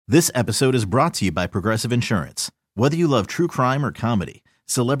This episode is brought to you by Progressive Insurance. Whether you love true crime or comedy,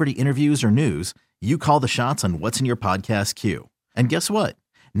 celebrity interviews or news, you call the shots on what's in your podcast queue. And guess what?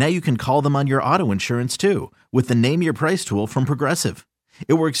 Now you can call them on your auto insurance too with the Name Your Price tool from Progressive.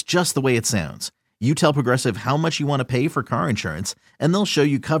 It works just the way it sounds. You tell Progressive how much you want to pay for car insurance, and they'll show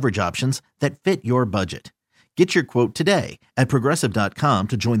you coverage options that fit your budget. Get your quote today at Progressive.com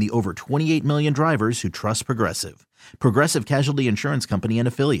to join the over 28 million drivers who trust Progressive. Progressive Casualty Insurance Company and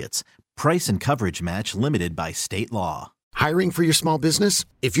Affiliates. Price and coverage match limited by state law. Hiring for your small business?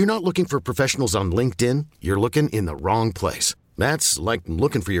 If you're not looking for professionals on LinkedIn, you're looking in the wrong place. That's like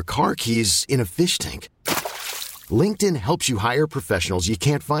looking for your car keys in a fish tank. LinkedIn helps you hire professionals you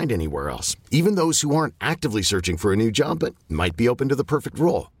can't find anywhere else, even those who aren't actively searching for a new job but might be open to the perfect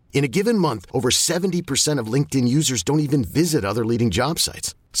role. In a given month, over 70% of LinkedIn users don't even visit other leading job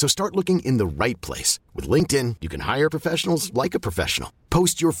sites. So start looking in the right place. With LinkedIn, you can hire professionals like a professional.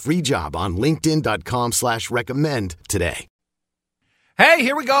 Post your free job on linkedin.com/recommend today. Hey,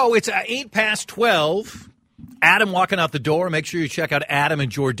 here we go. It's 8 past 12. Adam walking out the door. Make sure you check out Adam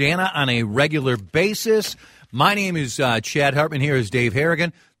and Jordana on a regular basis. My name is Chad Hartman. Here is Dave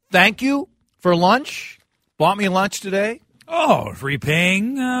Harrigan. Thank you for lunch. Bought me lunch today. Oh,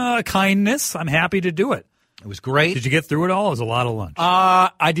 repaying kindness. I'm happy to do it. It was great. Did you get through it all? It was a lot of lunch.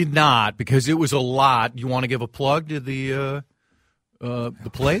 I did not, because it was a lot. You want to give a plug to the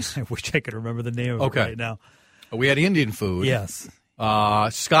place? I wish I could remember the name of it right now. We had Indian food. Yes.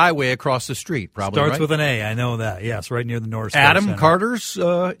 Skyway across the street, probably. Starts right? with an A. I know that. Yes, right near the North Star Adam Center. Carter's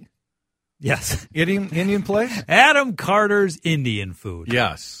yes. Indian place? Adam Carter's Indian food.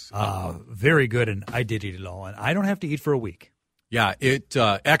 Yes. Very good, and I did eat it all. And I don't have to eat for a week. Yeah,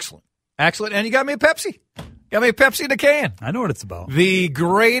 excellent. Excellent. And you got me a Pepsi. Got me a Pepsi in a can. I know what it's about. The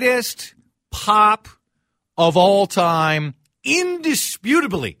greatest pop of all time,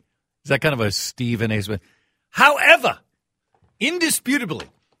 indisputably. Is that kind of a Stephen A. Smith? However, indisputably.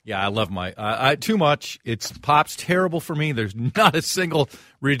 Yeah, I love my too much. Pop's terrible for me. There's not a single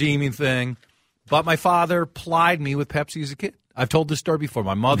redeeming thing. But my father plied me with Pepsi as a kid. I've told this story before.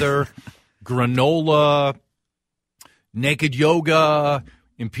 My mother, granola, naked yoga,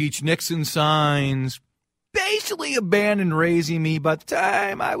 impeach Nixon signs, basically abandoned raising me by the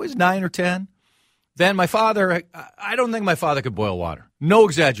time I was 9 or 10. Then my father, I don't think my father could boil water. No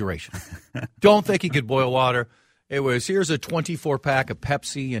exaggeration. Don't think he could boil water. It was, here's a 24-pack of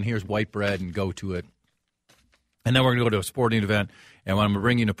Pepsi, and here's white bread, and go to it. And then we're going to go to a sporting event, and I'm going to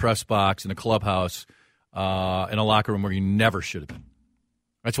bring you in a press box in a clubhouse, in a locker room where you never should have been.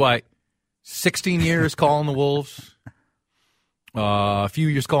 That's why 16 years calling the Wolves, a few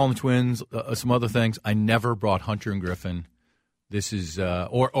years calling the Twins, some other things. I never brought Hunter and Griffin. This is,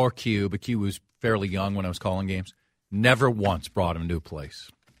 or Q, but Q was fairly young when I was calling games. Never once brought him to a place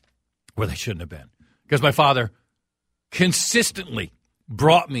where they shouldn't have been. Because my father consistently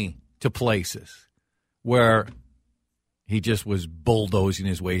brought me to places where he just was bulldozing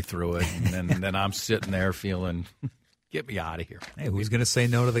his way through it. And then I'm sitting there feeling, get me out of here. Hey, who's going to say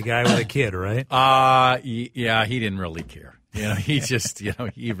no to the guy with a kid, right? Yeah, he didn't really care. He just,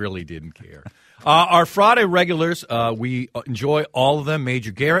 he really didn't care. Our Friday regulars, we enjoy all of them.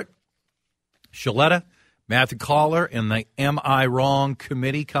 Major Garrett, Shaletta, Matthew Collar, and the Am I Wrong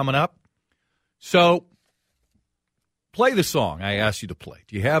committee coming up. So, play the song I asked you to play.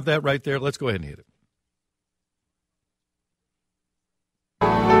 Do you have that right there? Let's go ahead and hit it.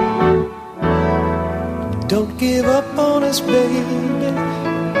 Don't give up on us, baby.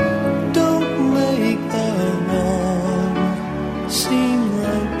 Don't make the wrong seem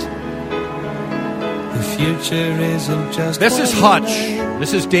right. The future isn't just. This is Hutch.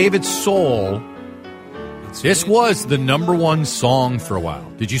 This is David Soul. This was the number one song for a while.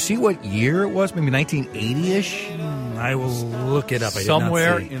 Did you see what year it was? Maybe 1980-ish? I will look it up.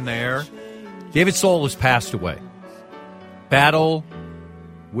 Somewhere in there. David Soul has passed away. Battle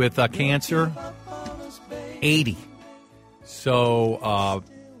with cancer. 80. So,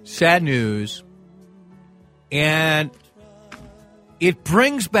 sad news. And it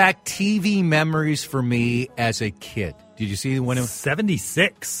brings back TV memories for me as a kid. Did you see when it was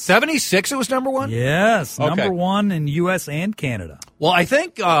 76? 76 it was number one? Yes, Okay. number one in U.S. and Canada. Well, I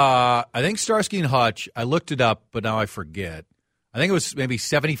think Starsky and Hutch, I looked it up, but now I forget. I think it was maybe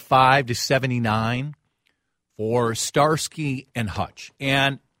 75 to 79 for Starsky and Hutch.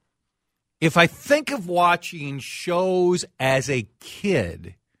 And if I think of watching shows as a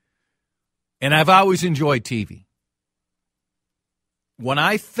kid, and I've always enjoyed TV, when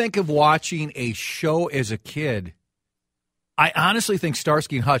I think of watching a show as a kid, I honestly think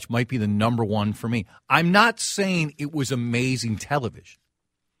Starsky and Hutch might be the number one for me. I'm not saying it was amazing television,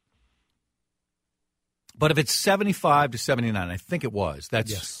 But if it's 75 to 79, I think it was.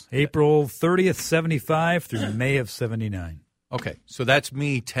 That's Yes. April 30th, 75 through May of 79. Okay, so that's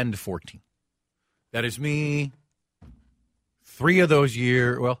me 10 to 14. That is me 3 of those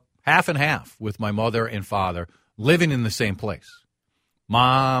years, well, half and half with my mother and father living in the same place.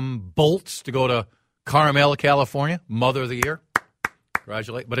 Mom bolts to go to Carmel, California, Mother of the Year.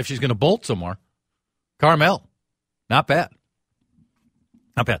 Congratulate. But if she's going to bolt somewhere, Carmel, not bad.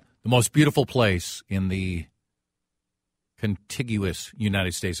 Not bad. The most beautiful place in the contiguous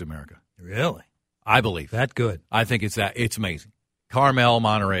United States of America. Really? I believe. That good. I think it's amazing. Carmel,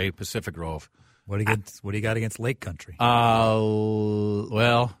 Monterey, Pacific Grove. What do you got against Lake Country?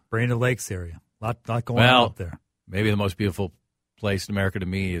 Well, Brainerd Lakes area. Lot going on up there. Maybe the most beautiful place in America to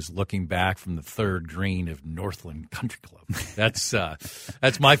me is looking back from the third green of Northland Country Club. That's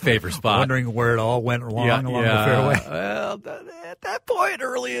my favorite spot. Wondering where it all went wrong along the fairway. Well, at that point,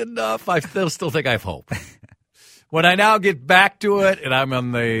 early enough, I still think I have hope. When I now get back to it, and I'm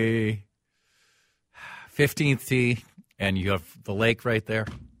on the 15th tee, and you have the lake right there,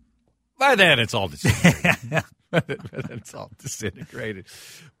 by then it's all disintegrated. It's all disintegrated.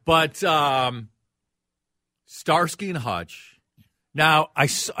 But Starsky and Hutch. Now, I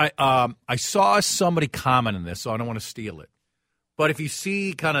saw somebody comment on this, so I don't want to steal it. But if you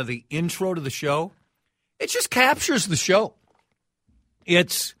see kind of the intro to the show, it just captures the show.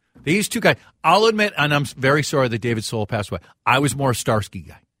 It's these two guys. I'll admit, and I'm very sorry that David Soul passed away, I was more a Starsky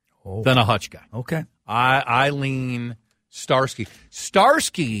guy than a Hutch guy. Okay. I lean Starsky.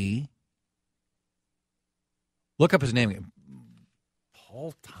 Starsky, look up his name.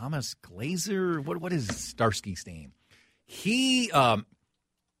 Paul Thomas Glazer? What is Starsky's name? He,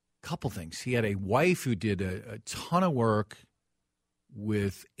 couple things. He had a wife who did a ton of work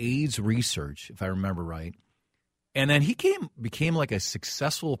with AIDS research, if I remember right. And then he became like a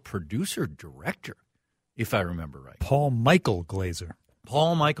successful producer-director, if I remember right. Paul Michael Glazer.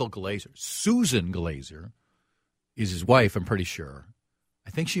 Susan Glazer is his wife, I'm pretty sure.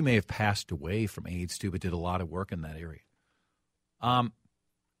 I think she may have passed away from AIDS, too, but did a lot of work in that area.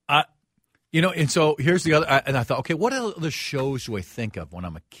 And so here's the other, and I thought, okay, what other shows do I think of when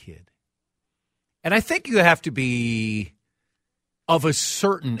I'm a kid? And I think you have to be of a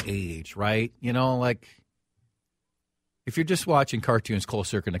certain age, right? You know, like if you're just watching cartoons, Close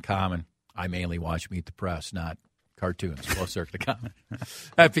Circuit and Common, I mainly watch Meet the Press, not cartoons, Close Circuit and Common.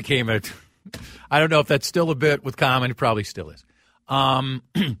 That became I don't know if that's still a bit with Common, it probably still is. I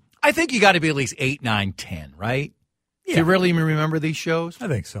think you got to be at least 8, 9, 10, right? Yeah. Do you really remember these shows? I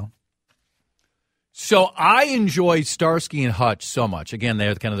think so. So I enjoyed Starsky and Hutch so much. Again,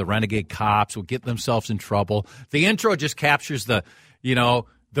 they're kind of the renegade cops who get themselves in trouble. The intro just captures the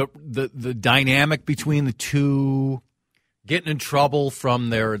dynamic between the two, getting in trouble from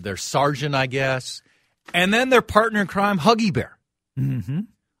their sergeant, I guess, and then their partner in crime, Huggy Bear. Mm-hmm.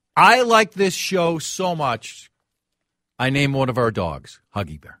 I like this show so much. I named one of our dogs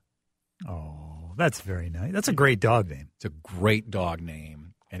Huggy Bear. Oh, that's very nice. That's a great dog name. It's a great dog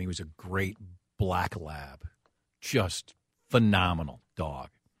name, and he was a great black lab. Just phenomenal dog.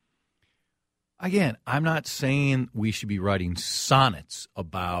 Again, I'm not saying we should be writing sonnets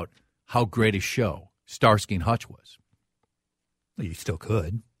about how great a show Starsky and Hutch was. Well, you still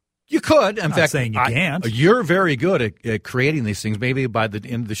could. You could. In I'm fact, saying you can't. You're very good at creating these things. Maybe by the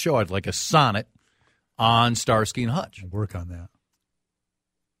end of the show, I'd like a sonnet on Starsky and Hutch. I'll work on that.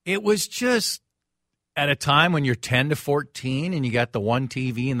 It was just at a time when you're 10 to 14 and you got the one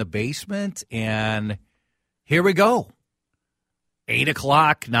TV in the basement, and here we go. 8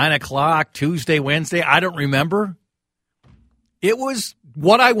 o'clock, 9 o'clock, Tuesday, Wednesday, I don't remember. It was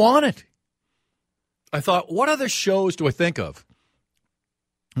what I wanted. I thought, what other shows do I think of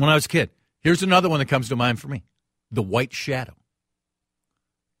when I was a kid? Here's another one that comes to mind for me. The White Shadow.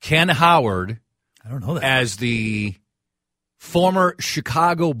 Ken Howard, I don't know that, as the former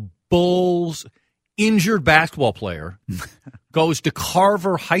Chicago Bulls injured basketball player, goes to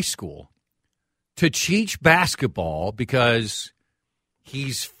Carver High School to teach basketball because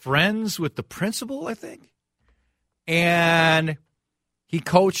he's friends with the principal, I think. And he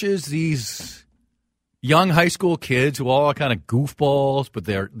coaches these young high school kids who all are kind of goofballs, but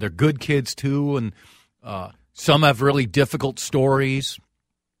they're good kids too, and some have really difficult stories.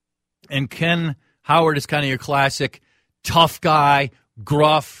 And Ken Howard is kind of your classic tough guy,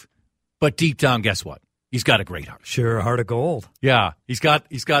 gruff, but deep down, guess what? He's got a great heart. Sure, a heart of gold. Yeah, he's got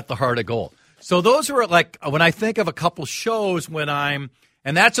the heart of gold. So those are like when I think of a couple shows and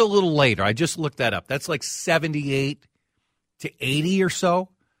that's a little later. I just looked that up. That's like 78 to 80 or so.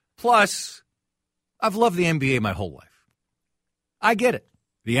 Plus, I've loved the NBA my whole life. I get it.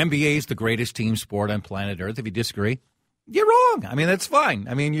 the NBA is the greatest team sport on planet Earth. If you disagree, you're wrong. I mean, that's fine.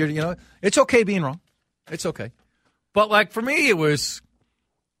 I mean, it's okay being wrong. It's okay. But, like, for me, it was,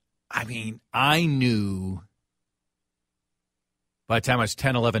 I knew by the time I was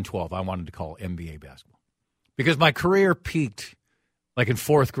 10, 11, 12, I wanted to call NBA basketball. Because my career peaked, like, in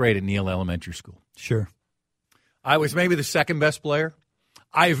fourth grade at Neal Elementary School. Sure. I was maybe the second best player.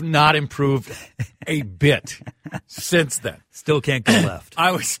 I've not improved a bit since then. Still can't go left.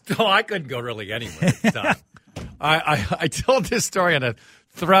 I couldn't go really anywhere at the time. I told this story on a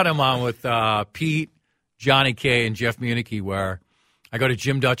thread I'm on with Pete, Johnny K, and Jeff Muniche, where I go to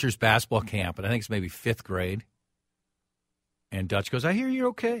Jim Dutcher's basketball camp, and I think it's maybe fifth grade. And Dutch goes, I hear you're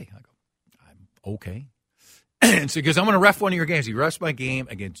okay. I go, I'm okay. And so he goes, I'm going to ref one of your games. He refs my game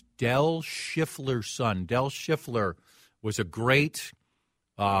against Del Schiffler's son. Del Schiffler was a great,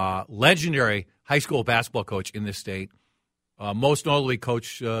 legendary high school basketball coach in this state. Most notably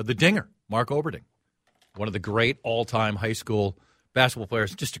coached the Dinger, Mark Oberding, one of the great all-time high school basketball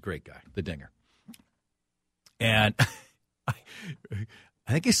players. Just a great guy, the Dinger. And I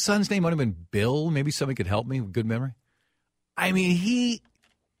think his son's name might have been Bill. Maybe somebody could help me with good memory. I mean,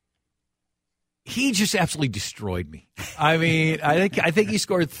 he just absolutely destroyed me. I mean, I think he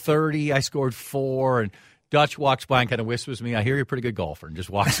scored 30. I scored 4, and Dutch walks by and kind of whispers to me, I hear you're a pretty good golfer, and just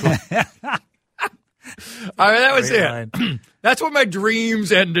walks away. I mean, that was it. That's when my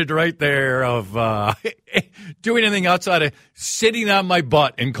dreams ended right there of doing anything outside of sitting on my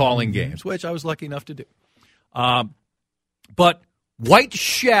butt and calling games, which I was lucky enough to do. But White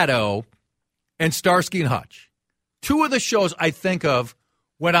Shadow and Starsky and Hutch, two of the shows I think of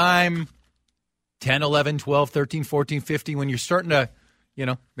when I'm 10, 11, 12, 13, 14, 15, when you're starting to,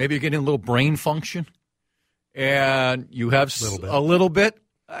 maybe you're getting a little brain function and you have a little bit.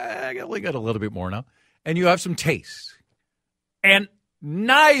 I only got a little bit more now. And you have some taste. And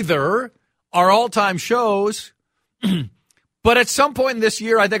neither are all-time shows, but at some point in this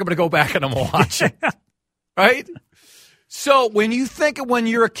year, I think I'm going to go back and I'm going to watch it. Right? So when you think of when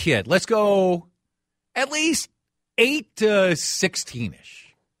you're a kid, let's go at least 8 to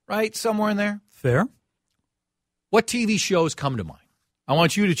 16-ish, right? Somewhere in there. Fair. What TV shows come to mind? I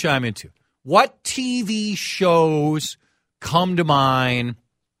want you to chime in, too. What TV shows come to mind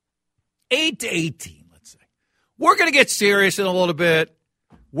 8 to 18, let's say? We're going to get serious in a little bit.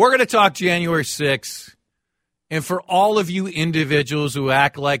 We're going to talk January 6th. And for all of you individuals who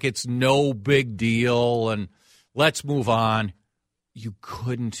act like it's no big deal and let's move on, you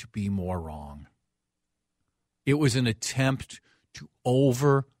couldn't be more wrong. It was an attempt to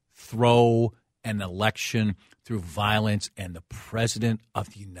overthrow an election through violence, and the President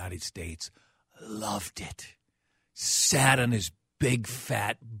of the United States loved it. Sat on his big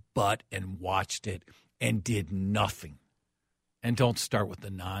fat butt and watched it and did nothing. And don't start with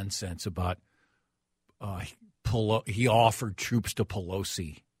the nonsense about he offered troops to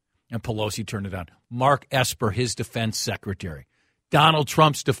Pelosi, and Pelosi turned it down. Mark Esper, his defense secretary, Donald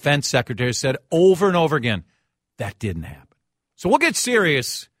Trump's defense secretary, said over and over again, that didn't happen. So we'll get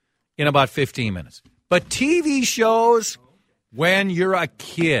serious in about 15 minutes. But TV shows when you're a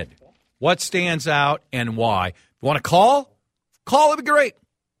kid, what stands out and why? If you want to call, it'd be great.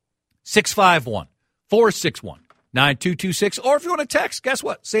 651-461-9226. Or if you want to text, guess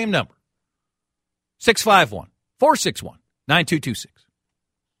what? Same number. 651-461-9226.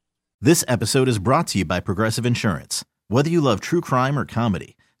 This episode is brought to you by Progressive Insurance. Whether you love true crime or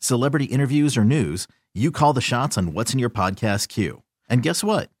comedy, celebrity interviews or news, you call the shots on what's in your podcast queue. And guess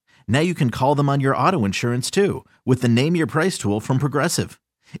what? Now you can call them on your auto insurance too with the Name Your Price tool from Progressive.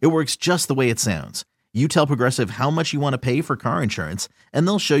 It works just the way it sounds. You tell Progressive how much you want to pay for car insurance, and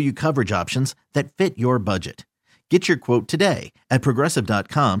they'll show you coverage options that fit your budget. Get your quote today at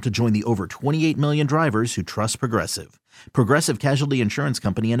Progressive.com to join the over 28 million drivers who trust Progressive. Progressive Casualty Insurance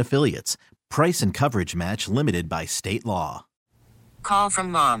Company and Affiliates. Price and coverage match limited by state law. Call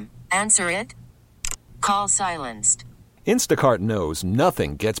from mom. Answer it. Call silenced. Instacart knows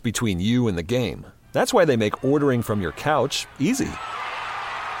nothing gets between you and the game. That's why they make ordering from your couch easy.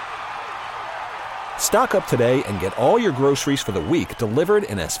 Stock up today and get all your groceries for the week delivered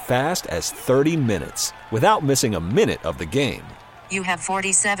in as fast as 30 minutes without missing a minute of the game. You have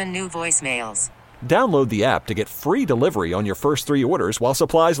 47 new voicemails. Download the app to get free delivery on your first 3 orders while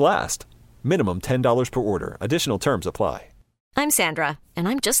supplies last. Minimum $10 per order. Additional terms apply. I'm Sandra, and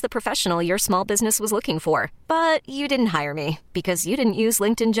I'm just the professional your small business was looking for. But you didn't hire me because you didn't use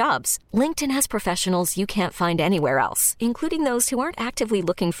LinkedIn Jobs. LinkedIn has professionals you can't find anywhere else, including those who aren't actively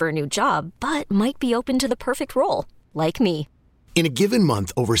looking for a new job, but might be open to the perfect role, like me. In a given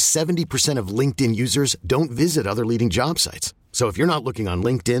month, over 70% of LinkedIn users don't visit other leading job sites. So if you're not looking on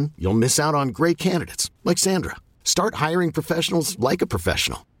LinkedIn, you'll miss out on great candidates like Sandra. Start hiring professionals like a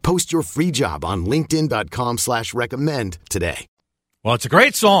professional. Post your free job on linkedin.com/recommend today. Well, it's a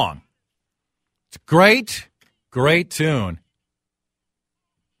great song. It's a great, great tune.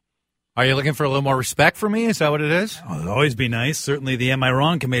 Are you looking for a little more respect for me? Is that what it is? Oh, it'll always be nice. Certainly the Am I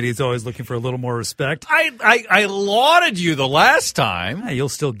Wrong committee is always looking for a little more respect. I lauded you the last time. Yeah, you'll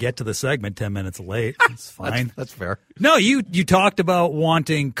still get to the segment 10 minutes late. That's fine. That's fair. No, you talked about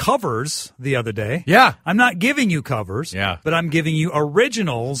wanting covers the other day. Yeah. I'm not giving you covers. Yeah. But I'm giving you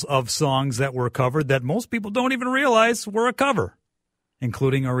originals of songs that were covered that most people don't even realize were a cover,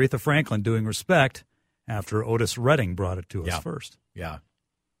 including Aretha Franklin doing Respect after Otis Redding brought it to us first. Yeah.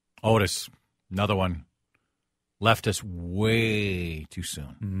 Otis, another one, left us way too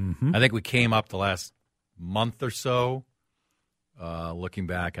soon. Mm-hmm. I think we came up the last month or so, looking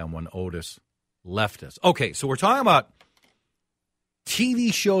back on when Otis left us. Okay, so we're talking about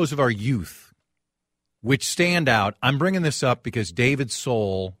TV shows of our youth, which stand out. I'm bringing this up because David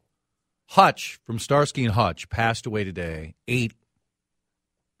Soul, Hutch from Starsky and Hutch, passed away today, 80.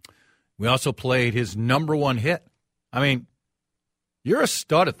 We also played his number one hit. I mean, you're a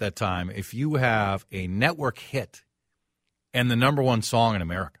stud at that time if you have a network hit and the number one song in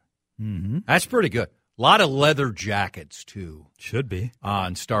America. Mm-hmm. That's pretty good. A lot of leather jackets, too. Should be.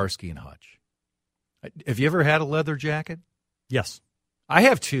 On Starsky and Hutch. Have you ever had a leather jacket? Yes. I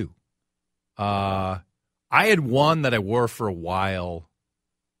have two. I had one that I wore for a while,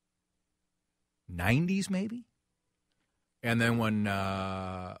 90s maybe? And then when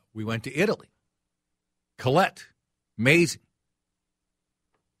we went to Italy, Colette, amazing.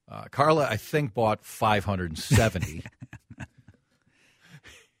 Carla, I think, bought 570.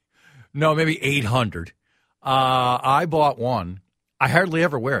 No, maybe 800. I bought one. I hardly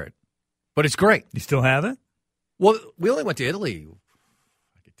ever wear it, but it's great. You still have it? Well, we only went to Italy.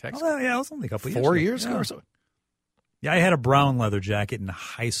 I could text. Oh, yeah, it was only a couple four years years ago or so. Yeah, I had a brown leather jacket in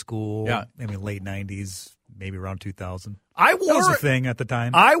high school. Yeah, maybe late 90s, maybe around 2000. I wore that was it. a thing at the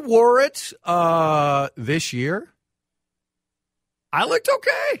time. I wore it this year. I looked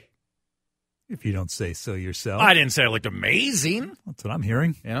okay. If you don't say so yourself. I didn't say I looked amazing. That's what I'm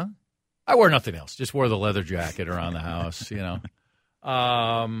hearing. You know? I wore nothing else. Just wore the leather jacket around the house, you know.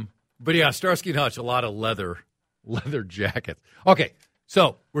 But yeah, Starsky and Hutch, a lot of leather jackets. Okay,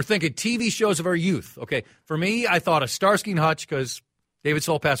 so we're thinking TV shows of our youth. Okay, for me, I thought of Starsky and Hutch because David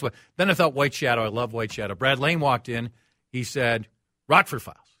Soul passed away. Then I thought White Shadow. I love White Shadow. Brad Lane walked in. He said, Rockford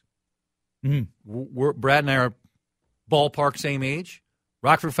Files. Mm-hmm. Brad and I are ballpark same age.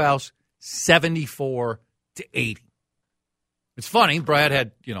 Rockford Files, 74 to 80. It's funny. Brad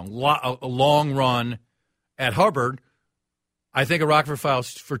had, a long run at Hubbard. I think of Rockford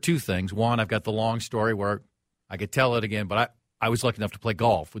Files for two things. One, I've got the long story where I could tell it again, but I was lucky enough to play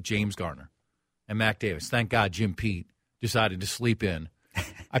golf with James Garner and Mac Davis. Thank God Jim Pete decided to sleep in.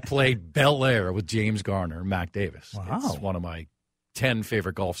 I played Bel Air with James Garner and Mac Davis. Wow. It's one of my 10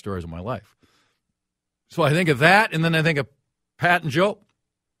 favorite golf stories of my life. So I think of that, and then I think of Pat and Joe.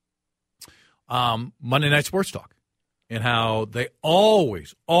 Monday Night Sports Talk, and how they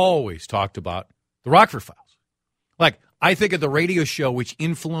always talked about the Rockford Files. Like, I think of the radio show which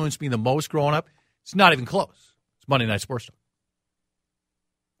influenced me the most growing up. It's not even close. It's Monday Night Sports Talk.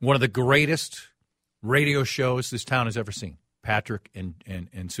 One of the greatest radio shows this town has ever seen. Patrick and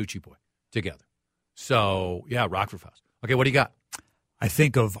Suchi Boy together. So, yeah, Rockford Files. Okay, what do you got? I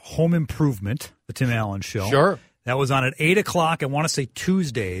think of Home Improvement, the Tim Allen Show. Sure. That was on at 8 o'clock, I want to say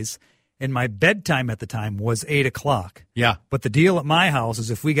Tuesdays. And my bedtime at the time was 8 o'clock. Yeah. But the deal at my house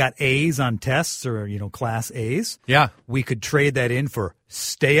is if we got A's on tests or, class A's, we could trade that in for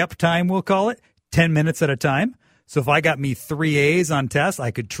stay-up time, we'll call it, 10 minutes at a time. So if I got me 3 A's on tests,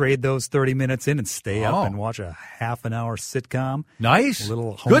 I could trade those 30 minutes in and stay up and watch a half-an-hour sitcom. Nice. A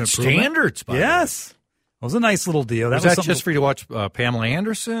little Home Good Improvement. Standards, by the way. Yes. It was a nice little deal. Was that just for you to watch Pamela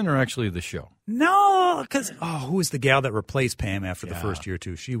Anderson or actually the show? No, because, who was the gal that replaced Pam after the first year or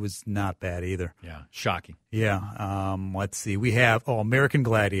two? She was not bad either. Yeah, shocking. Yeah. Let's see. We have American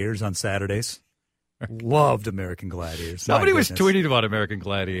Gladiators on Saturdays. Loved American Gladiators. Somebody was tweeting about American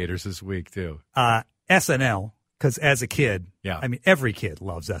Gladiators this week, too. SNL, because as a kid, I mean, every kid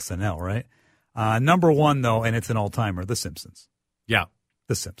loves SNL, right? Number one, though, and it's an all-timer, The Simpsons. Yeah.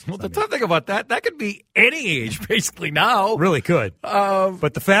 The Simpsons. Well, the tough thing about that could be any age, basically, now. Really could.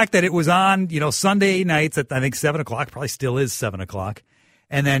 But the fact that it was on, Sunday nights at, I think, 7 o'clock, probably still is 7 o'clock,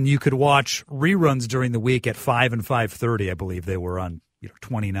 and then you could watch reruns during the week at 5 and 5:30, I believe they were on,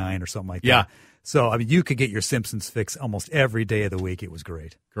 29 or something like that. So, I mean, you could get your Simpsons fix almost every day of the week. It was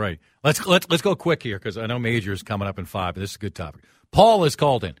great. Great. Let's go quick here because I know Major is coming up in 5, but this is a good topic. Paul is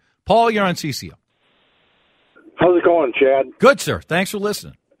called in. Paul, you're on CCO. How's it going, Chad? Good, sir. Thanks for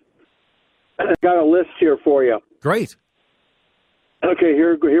listening. I got a list here for you. Great. Okay,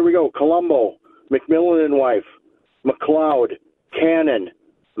 here we go. Columbo, McMillan and Wife, McLeod, Cannon,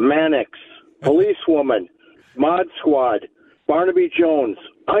 Mannix, Policewoman, Mod Squad, Barnaby Jones,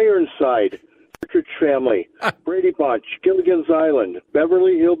 Ironside, Partridge Family, Brady Bunch, Gilligan's Island,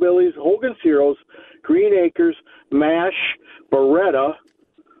 Beverly Hillbillies, Hogan's Heroes, Green Acres, MASH, Beretta,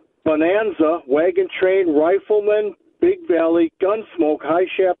 Bonanza, Wagon Train, Rifleman, Big Valley, Gunsmoke, High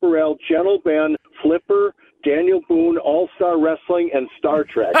Chaparral, Gentle Ben, Flipper, Daniel Boone, All-Star Wrestling, and Star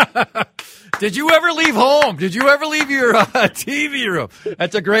Trek. Did you ever leave home? Did you ever leave your TV room?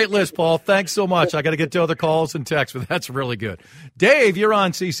 That's a great list, Paul. Thanks so much. I got to get to other calls and texts, but that's really good. Dave, you're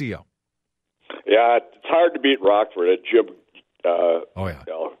on CCO. Yeah, it's hard to beat Rockford. Jim. Oh yeah,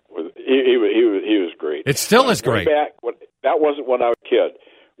 he was great. It still is great. That wasn't when I was a kid.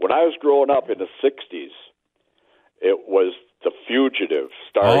 When I was growing up in the '60s, it was The Fugitive,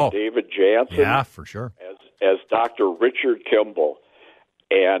 starring David Jansen. Yeah, for sure. As Dr. Richard Kimball.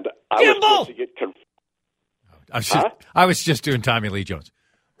 And I was supposed to get I was just doing Tommy Lee Jones.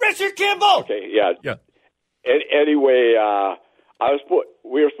 Richard Kimball! Okay, yeah. Anyway,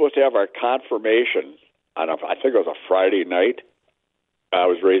 we were supposed to have our confirmation on I think it was a Friday night. I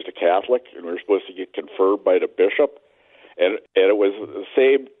was raised a Catholic, and we were supposed to get confirmed by the bishop. And it was the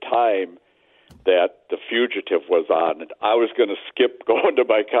same time that The Fugitive was on, and I was going to skip going to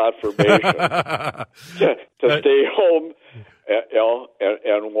my confirmation to stay home,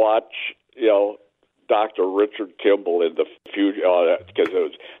 and watch, Dr. Richard Kimball in The Fugitive,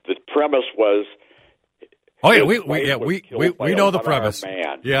 because the premise was. Oh yeah, we know the premise.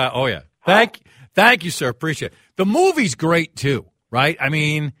 Yeah, oh yeah. Thank you, sir. Appreciate it. The movie's great too, right? I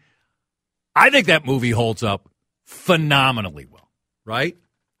mean, I think that movie holds up phenomenally well, right?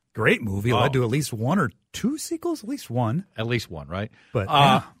 Great movie. Led to at least 1 or 2 sequels. At least one, right?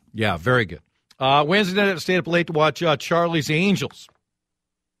 But yeah, very good. Wednesday night, I stayed up late to watch Charlie's Angels.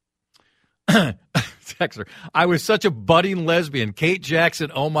 Texter, I was such a budding lesbian. Kate Jackson,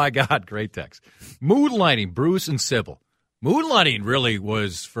 oh my God, great text. Moonlighting, Bruce and Sybil. Moonlighting really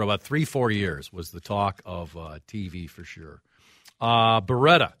was, for about 3-4 years, was the talk of TV for sure.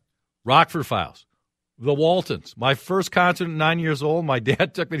 Beretta, Rockford Files. The Waltons. My first concert at 9 years old, my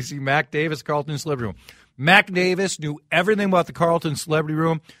dad took me to see Mac Davis, Carlton Celebrity Room. Mac Davis knew everything about the Carlton Celebrity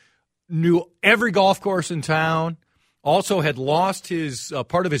Room, knew every golf course in town, also had lost his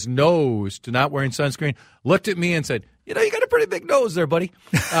part of his nose to not wearing sunscreen, looked at me and said, you got a pretty big nose there, buddy.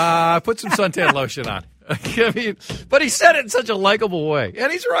 Put some suntan lotion on. I mean, but he said it in such a likable way.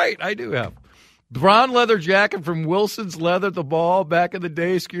 And he's right. I do have. Brown leather jacket from Wilson's Leather at the Ball back in the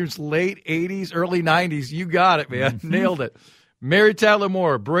day. Screams late 80s, early 90s. You got it, man. Nailed it. Mary Tyler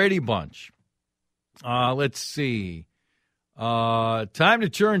Moore, Brady Bunch. Let's see. Time to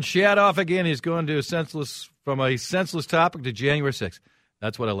turn Shad off again. He's going to from a senseless topic to January 6th.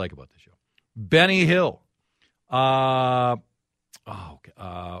 That's what I like about the show. Benny Hill.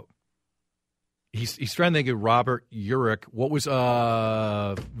 He's trying to think of Robert Urich. What was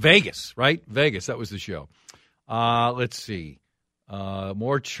Vegas, right? Vegas, that was the show. Let's see.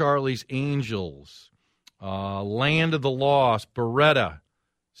 More Charlie's Angels. Land of the Lost, Beretta,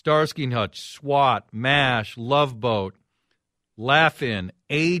 Starsky and Hutch, SWAT, MASH, Love Boat, Laugh-In,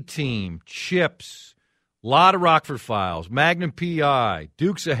 A-Team, Chips, a lot of Rockford Files, Magnum P.I.,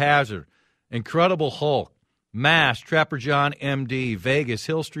 Dukes of Hazzard, Incredible Hulk, MASH, Trapper John M.D., Vegas,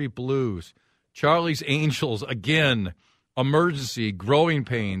 Hill Street Blues, Charlie's Angels, again, Emergency, Growing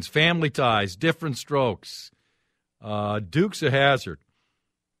Pains, Family Ties, Different Strokes, Dukes of Hazzard,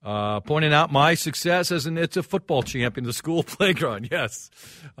 pointing out my success as an It's a football champion, the school playground. Yes,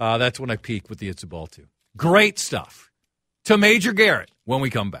 that's when I peaked with the It's a Ball, too. Great stuff. To Major Garrett when we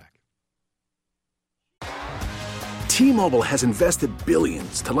come back. T-Mobile has invested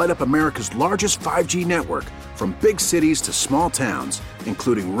billions to light up America's largest 5G network, from big cities to small towns,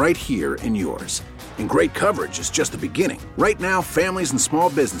 including right here in yours. And great coverage is just the beginning. Right now, families and small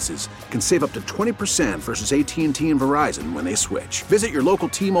businesses can save up to 20% versus AT&T and Verizon when they switch. Visit your local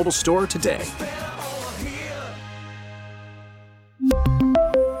T-Mobile store today.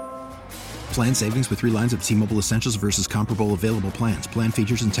 Plan savings with 3 lines of T-Mobile Essentials versus comparable available plans. Plan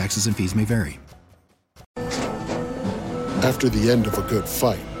features and taxes and fees may vary. After the end of a good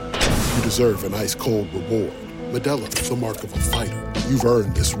fight, you deserve an ice-cold reward. Modelo is the mark of a fighter. You've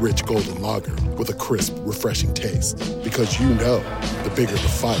earned this rich golden lager with a crisp, refreshing taste. Because you know, the bigger the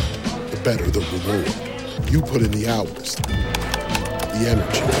fight, the better the reward. You put in the hours, the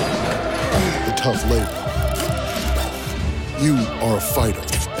energy, the tough labor. You are a fighter,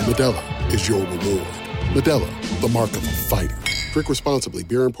 and Modelo is your reward. Modelo, the mark of a fighter. Drink responsibly.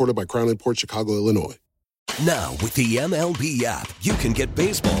 Beer imported by Crown Imports, Chicago, Illinois. Now, with the MLB app, you can get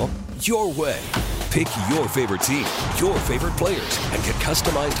baseball your way. Pick your favorite team, your favorite players, and get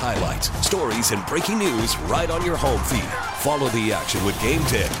customized highlights, stories, and breaking news right on your home feed. Follow the action with Game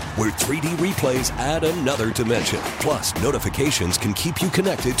Day, where 3D replays add another dimension. Plus, notifications can keep you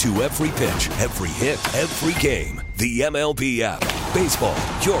connected to every pitch, every hit, every game. The MLB app. Baseball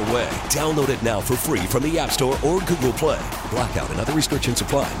your way. Download it now for free from the App Store or Google Play. Blackout and other restrictions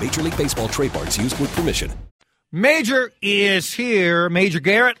apply. Major League Baseball trademarks used with permission. Major is here. Major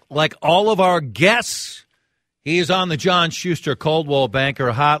Garrett, like all of our guests, he is on the John Schuster Coldwell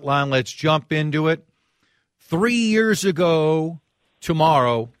Banker Hotline. Let's jump into it. 3 years ago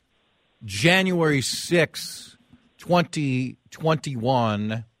tomorrow, January 6,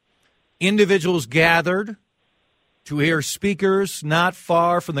 2021, individuals gathered to hear speakers not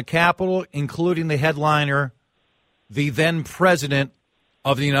far from the Capitol, including the headliner, the then president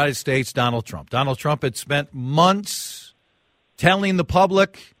of the United States, Donald Trump. Donald Trump had spent months telling the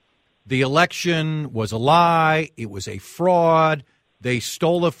public the election was a lie, it was a fraud, they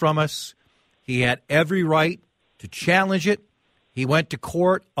stole it from us. He had every right to challenge it. He went to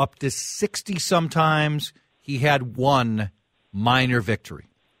court up to 60 sometimes. He had one minor victory.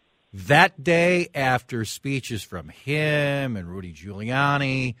 That day, after speeches from him and Rudy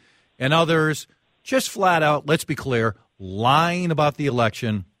Giuliani and others, just flat out, let's be clear, lying about the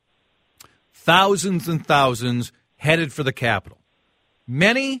election, thousands and thousands headed for the Capitol.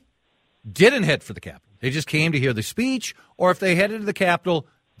 Many didn't head for the Capitol. They just came to hear the speech, or if they headed to the Capitol,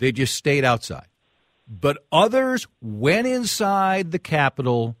 they just stayed outside. But others went inside the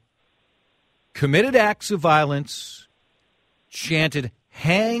Capitol, committed acts of violence, chanted,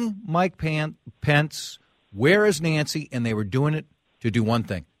 "Hang Mike Pence, where is Nancy?" And they were doing it to do one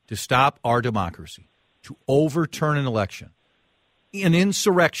thing, to stop our democracy, to overturn an election. An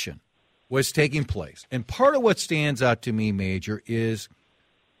insurrection was taking place. And part of what stands out to me, Major, is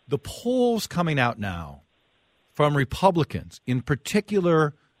the polls coming out now from Republicans, in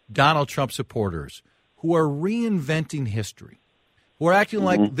particular Donald Trump supporters, who are reinventing history, who are acting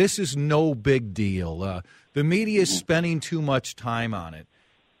like this is no big deal. The media is spending too much time on it,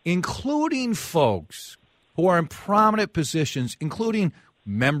 including folks who are in prominent positions, including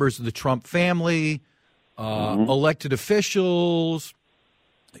members of the Trump family, elected officials,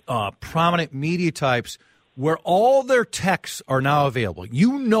 prominent media types, where all their texts are now available.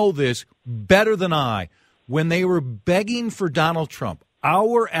 You know this better than I. When they were begging for Donald Trump,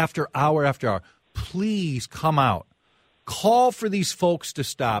 hour after hour after hour, please come out, call for these folks to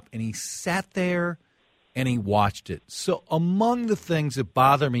stop. And he sat there and he watched it. So among the things that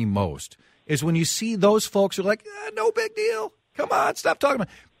bother me most is when you see those folks who are like, no big deal. Come on, stop talking about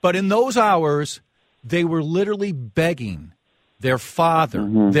it. But in those hours, they were literally begging their father,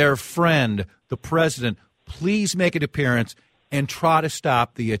 their friend, the president, please make an appearance and try to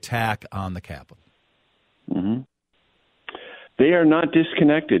stop the attack on the Capitol. They are not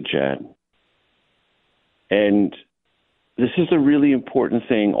disconnected, Chad. And this is a really important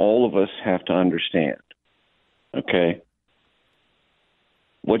thing all of us have to understand. Okay?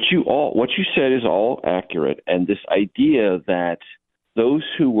 What you said is all accurate, and this idea that those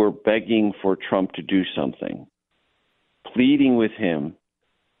who were begging for Trump to do something, pleading with him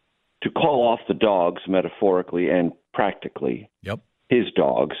to call off the dogs, metaphorically and practically, his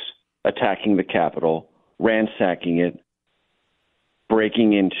dogs, attacking the Capitol, ransacking it,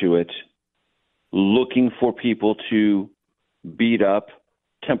 breaking into it, looking for people to beat up,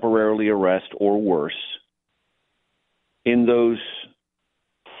 temporarily arrest, or worse. In those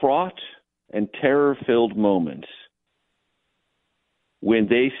fraught and terror-filled moments, when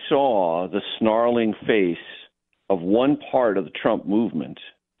they saw the snarling face of one part of the Trump movement,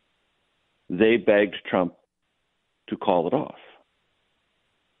 they begged Trump to call it off.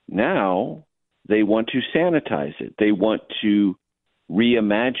 Now they want to sanitize it. They want to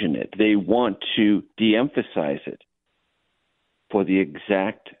reimagine it. They want to de-emphasize it for the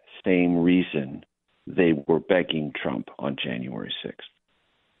exact same reason they were begging Trump on January 6th,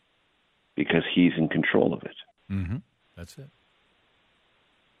 because he's in control of it. That's it.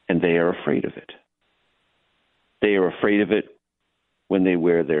 And they are afraid of it. They are afraid of it when they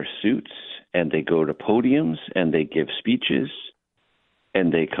wear their suits and they go to podiums and they give speeches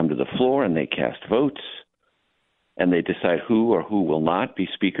and they come to the floor and they cast votes and they decide who or who will not be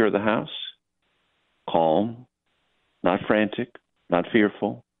Speaker of the House. Calm, not frantic, not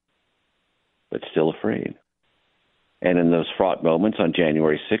fearful. but still afraid. And in those fraught moments on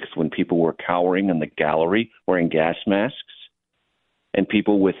January 6th, when people were cowering in the gallery wearing gas masks, and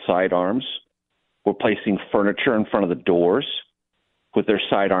people with sidearms were placing furniture in front of the doors with their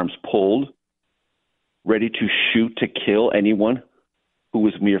sidearms pulled, ready to shoot to kill anyone who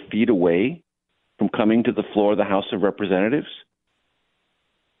was mere feet away from coming to the floor of the House of Representatives,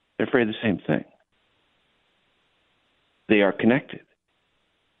 they're afraid of the same thing. They are connected.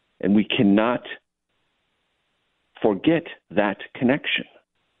 And we cannot forget that connection.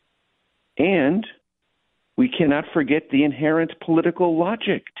 And we cannot forget the inherent political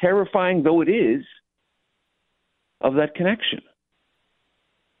logic, terrifying though it is, of that connection.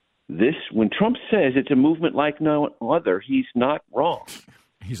 This, when Trump says it's a movement like no other, he's not wrong.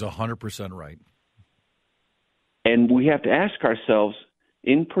 He's 100% right. And we have to ask ourselves,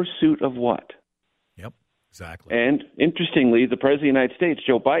 in pursuit of what? Yep, exactly. And interestingly, the President of the United States,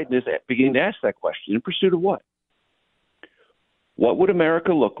 Joe Biden, is beginning to ask that question. In pursuit of what? What would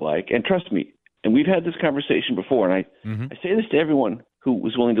America look like? And trust me, and we've had this conversation before, and I say this to everyone who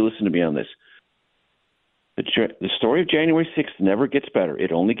was willing to listen to me on this. The story of January 6th never gets better.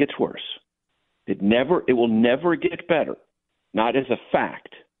 It only gets worse. It will never get better, not as a fact.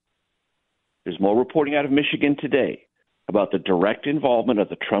 There's more reporting out of Michigan today about the direct involvement of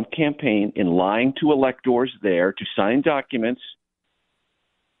the Trump campaign in lying to electors there to sign documents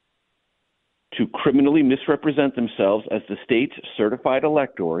to criminally misrepresent themselves as the state's certified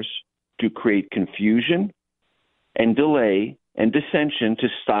electors to create confusion and delay and dissension to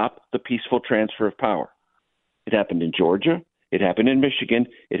stop the peaceful transfer of power. It happened in Georgia. It happened in Michigan.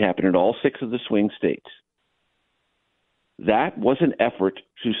 It happened in all 6 of the swing states. That was an effort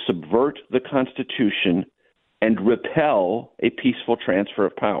to subvert the Constitution and repel a peaceful transfer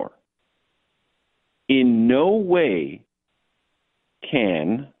of power. In no way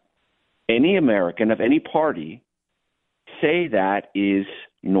can any American of any party say that is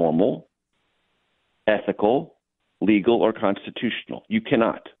normal, ethical, legal, or constitutional. You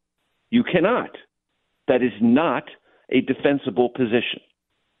cannot. You cannot. That is not a defensible position.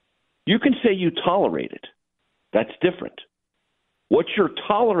 You can say you tolerate it. That's different. What your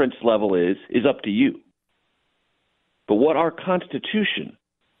tolerance level is up to you. But what our Constitution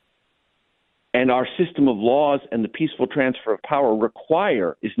and our system of laws and the peaceful transfer of power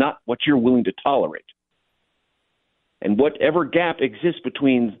require is not what you're willing to tolerate. And whatever gap exists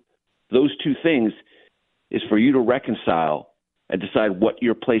between those two things is for you to reconcile and decide what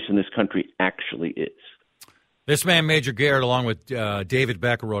your place in this country actually is. This man, Major Garrett, along with David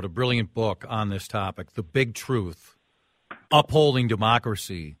Becker, wrote a brilliant book on this topic, The Big Truth, Upholding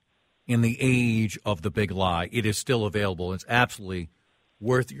Democracy in the Age of the Big Lie. It is still available. It's absolutely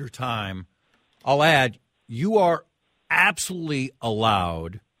worth your time. I'll add, you are absolutely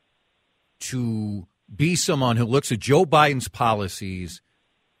allowed to be someone who looks at Joe Biden's policies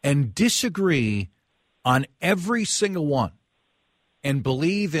and disagree on every single one and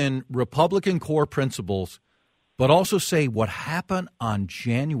believe in Republican core principles, but also say what happened on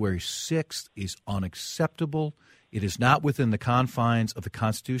January 6th is unacceptable. It is not within the confines of the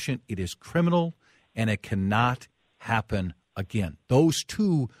Constitution. It is criminal, and it cannot happen again. Those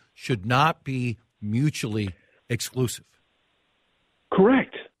two should not be mutually exclusive.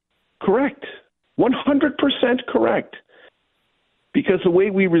 Correct. 100% correct. Because the way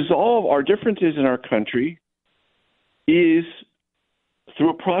we resolve our differences in our country is through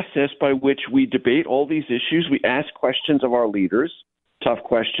a process by which we debate all these issues. We ask questions of our leaders, tough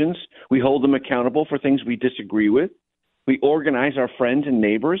questions. We hold them accountable for things we disagree with. We organize our friends and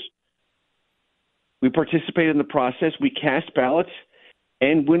neighbors. We participate in the process. We cast ballots.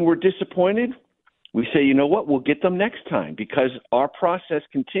 And when we're disappointed, we say, you know what, we'll get them next time, because our process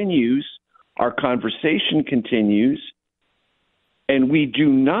continues, our conversation continues, and we do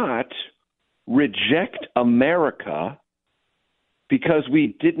not reject America because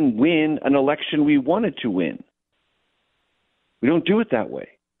we didn't win an election we wanted to win. We don't do it that way.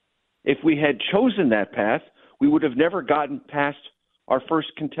 If we had chosen that path, we would have never gotten past our first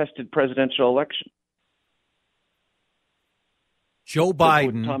contested presidential election. Joe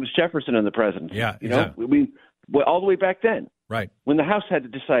Biden, Thomas Jefferson and the presidency. Yeah, you know, all the way back then, right? When the House had to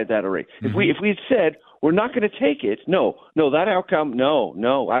decide that already. If we had said we're not going to take it, no, that outcome,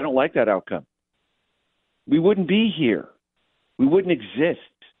 no, I don't like that outcome. We wouldn't be here. We wouldn't exist.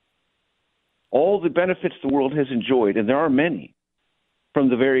 All the benefits the world has enjoyed, and there are many, from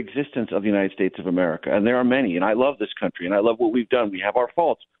the very existence of the United States of America, and there are many. And I love this country, and I love what we've done. We have our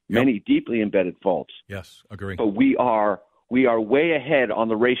faults, many deeply embedded faults. Yes, agree. But we are way ahead on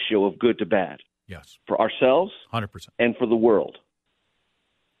the ratio of good to bad. Yes. For ourselves 100%. And for the world.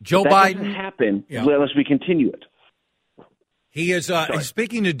 Joe that Biden doesn't happen unless we continue it. He is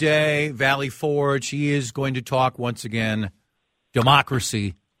speaking today, Valley Forge. He is going to talk once again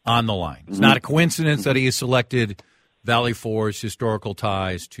democracy on the line. It's not a coincidence that he has selected Valley Forge historical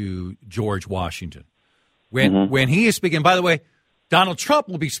ties to George Washington. When he is speaking, by the way, Donald Trump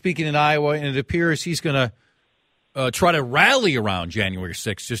will be speaking in Iowa, and it appears he's going to try to rally around January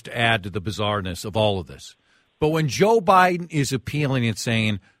 6th just to add to the bizarreness of all of this. But when Joe Biden is appealing and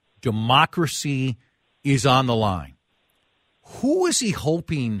saying democracy is on the line, who is he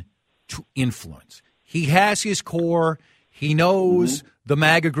hoping to influence? He has his core. He knows the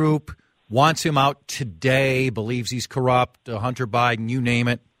MAGA group wants him out today, believes he's corrupt, Hunter Biden, you name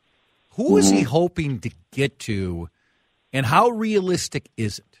it. Who is he hoping to get to, and how realistic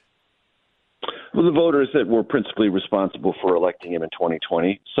is it? Well, the voters that were principally responsible for electing him in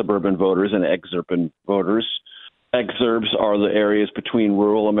 2020, suburban voters and exurban voters. Exurbs are the areas between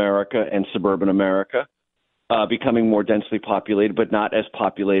rural America and suburban America, becoming more densely populated, but not as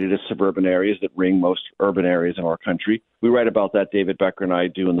populated as suburban areas that ring most urban areas in our country. We write about that, David Becker and I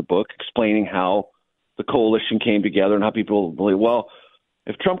do in the book, explaining how the coalition came together and how people believe, well,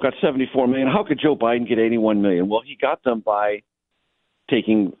 if Trump got 74 million, how could Joe Biden get 81 million? Well, he got them by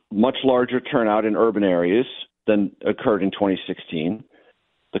taking much larger turnout in urban areas than occurred in 2016.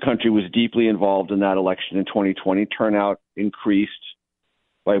 The country was deeply involved in that election in 2020. Turnout increased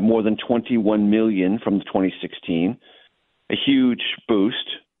by more than 21 million from 2016, a huge boost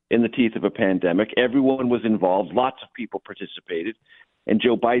in the teeth of a pandemic. Everyone was involved. Lots of people participated. And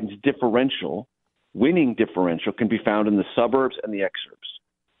Joe Biden's winning differential, can be found in the suburbs and the exurbs.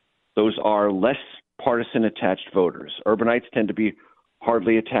 Those are less partisan attached voters. Urbanites tend to be hard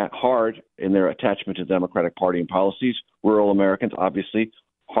in their attachment to the Democratic Party and policies. Rural Americans, obviously,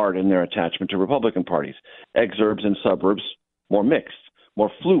 hard in their attachment to Republican parties. Exurbs and suburbs, more mixed,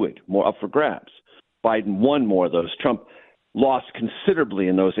 more fluid, more up for grabs. Biden won more of those. Trump lost considerably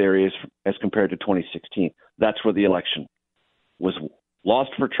in those areas as compared to 2016. That's where the election was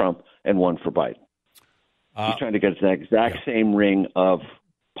lost for Trump and won for Biden. He's trying to get the exact same ring of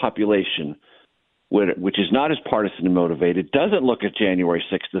population, which is not as partisan and motivated, doesn't look at January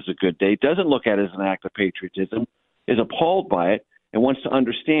 6th as a good day, doesn't look at it as an act of patriotism, is appalled by it, and wants to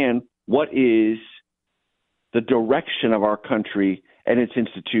understand what is the direction of our country and its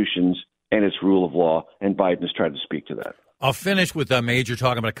institutions and its rule of law, and Biden has tried to speak to that. I'll finish with Major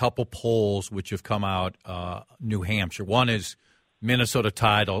talking about a couple polls which have come out, New Hampshire. One is Minnesota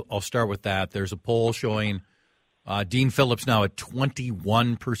tied. I'll start with that. There's a poll showing Dean Phillips now at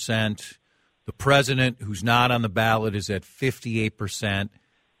 21%. The president, who's not on the ballot, is at 58%.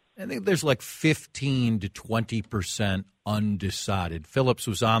 I think there's like 15 to 20% undecided. Phillips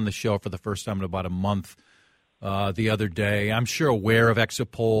was on the show for the first time in about a month the other day. I'm sure aware of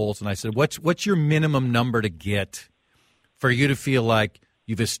exit polls, and I said, what's your minimum number to get for you to feel like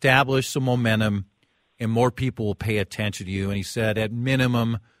you've established some momentum and more people will pay attention to you? And he said, at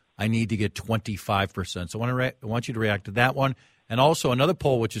minimum, I need to get 25%. So I want you to react to that one. And also another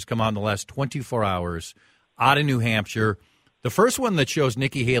poll which has come out in the last 24 hours out of New Hampshire. The first one that shows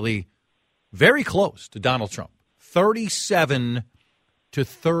Nikki Haley very close to Donald Trump, 37 to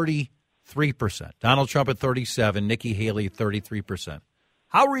 33%. Donald Trump at 37, Nikki Haley at 33%.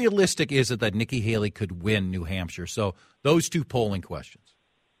 How realistic is it that Nikki Haley could win New Hampshire? So those two polling questions.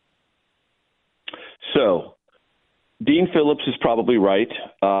 So Dean Phillips is probably right.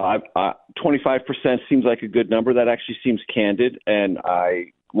 25% seems like a good number. That actually seems candid, and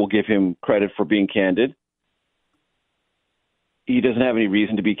I will give him credit for being candid. He doesn't have any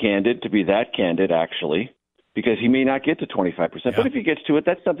reason to be that candid, actually, because he may not get to 25%. Yeah. But if he gets to it,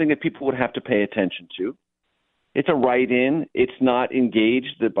 that's something that people would have to pay attention to. It's a write-in. It's not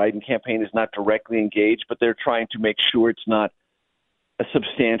engaged. The Biden campaign is not directly engaged, but they're trying to make sure it's not a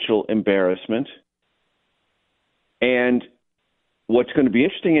substantial embarrassment. And what's going to be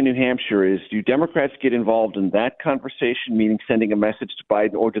interesting in New Hampshire is, do Democrats get involved in that conversation, meaning sending a message to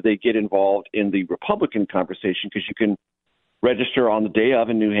Biden, or do they get involved in the Republican conversation? Because you can register on the day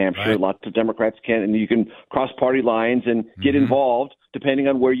of in New Hampshire. Right. Lots of Democrats can, and you can cross party lines and get involved depending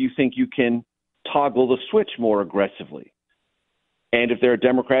on where you think you can toggle the switch more aggressively. And if there are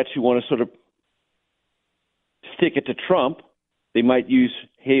Democrats who want to sort of stick it to Trump, they might use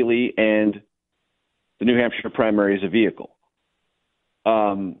Haley and the New Hampshire primary as a vehicle.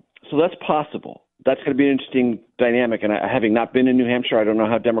 So that's possible. That's going to be an interesting dynamic. And having not been in New Hampshire, I don't know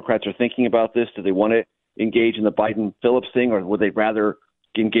how Democrats are thinking about this. Do they want to engage in the Biden-Phillips thing, or would they rather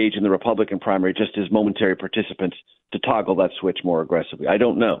engage in the Republican primary just as momentary participants to toggle that switch more aggressively? I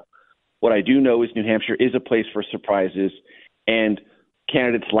don't know. What I do know is New Hampshire is a place for surprises, and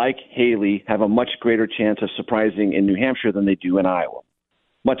candidates like Haley have a much greater chance of surprising in New Hampshire than they do in Iowa.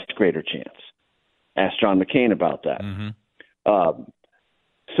 Much greater chance. Ask John McCain about that.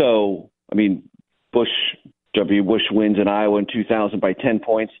 W. Bush wins in Iowa in 2000 by 10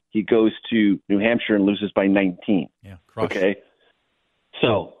 points. He goes to New Hampshire and loses by 19. Yeah, okay?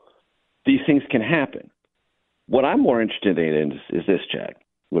 So these things can happen. What I'm more interested in is this, Chad.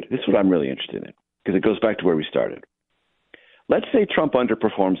 This is what I'm really interested in, because it goes back to where we started. Let's say Trump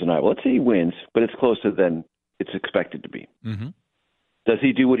underperforms in Iowa. Let's say he wins, but it's closer than it's expected to be. Does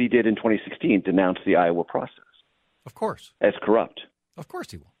he do what he did in 2016, denounce the Iowa process? Of course. As corrupt. Of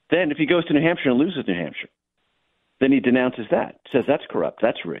course he will. Then if he goes to New Hampshire and loses New Hampshire, then he denounces that, says that's corrupt,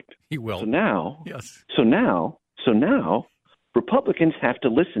 that's rigged. He will. So now, yes. So now, Republicans have to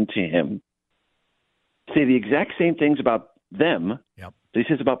listen to him say the exact same things about them that he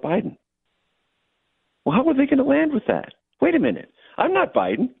says about Biden. Well, how are they going to land with that? Wait a minute. I'm not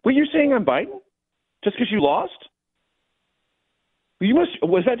Biden. Well, you're saying I'm Biden? Just because you lost?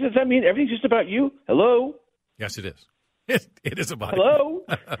 Does that mean everything's just about you? Hello? Yes, it is. It is about Hello?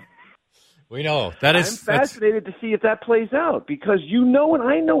 We know. I'm fascinated to see if that plays out, because you know and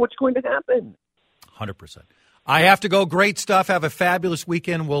I know what's going to happen. 100%. I have to go. Great stuff. Have a fabulous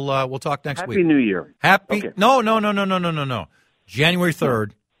weekend. We'll talk next week. Happy New Year. Okay. No. January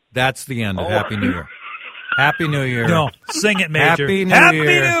 3rd. That's the end of Happy New Year. Happy New Year. No, sing it, Major. Happy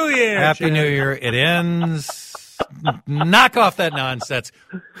New Year. Happy New Year. It ends. Knock off that nonsense.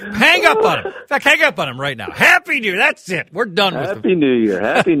 Hang up on him. In fact, hang up on him right now. Happy New Year. That's it. We're done with Happy New Year.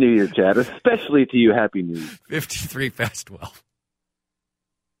 Happy New Year, Chad. Especially to you. Happy New Year. 53 past 12.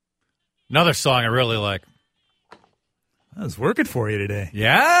 Another song I really like. I was working for you today.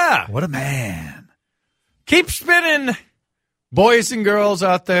 Yeah. What a man. Keep spinning, boys and girls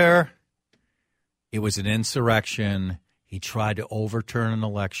out there. It was an insurrection. He tried to overturn an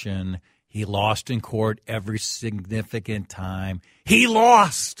election. He lost in court every significant time. He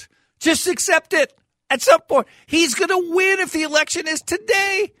lost. Just accept it. At some point, he's going to win if the election is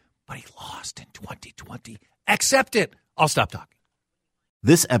today. But he lost in 2020. Accept it. I'll stop talking.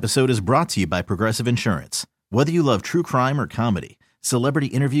 This episode is brought to you by Progressive Insurance. Whether you love true crime or comedy, celebrity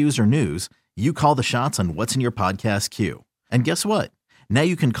interviews or news, you call the shots on what's in your podcast queue. And guess what? Now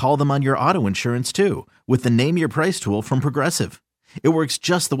you can call them on your auto insurance too with the Name Your Price tool from Progressive. It works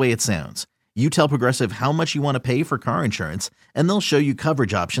just the way it sounds. You tell Progressive how much you want to pay for car insurance, and they'll show you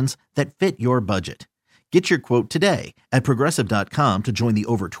coverage options that fit your budget. Get your quote today at Progressive.com to join the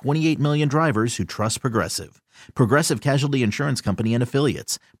over 28 million drivers who trust Progressive. Progressive Casualty Insurance Company and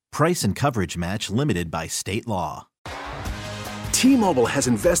Affiliates. Price and coverage match limited by state law. T-Mobile has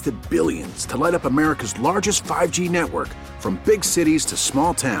invested billions to light up America's largest 5G network, from big cities to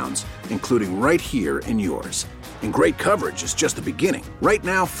small towns, including right here in yours. And great coverage is just the beginning. Right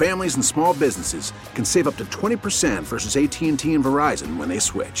now, families and small businesses can save up to 20% versus AT&T and Verizon when they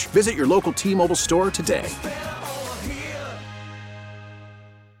switch. Visit your local T-Mobile store today.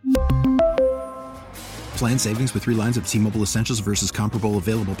 Plan savings with 3 lines of T-Mobile Essentials versus comparable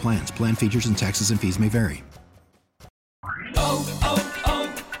available plans. Plan features and taxes and fees may vary.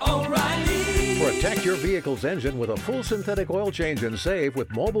 Protect your vehicle's engine with a full synthetic oil change and save with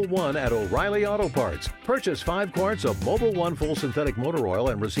Mobile One at O'Reilly Auto Parts. Purchase 5 quarts of Mobile One full synthetic motor oil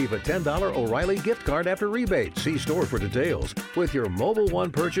and receive a $10 O'Reilly gift card after rebate. See store for details. With your Mobile One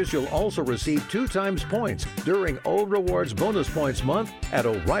purchase, you'll also receive 2 times points during O Rewards Bonus Points Month at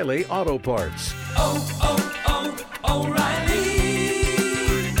O'Reilly Auto Parts. O'Reilly.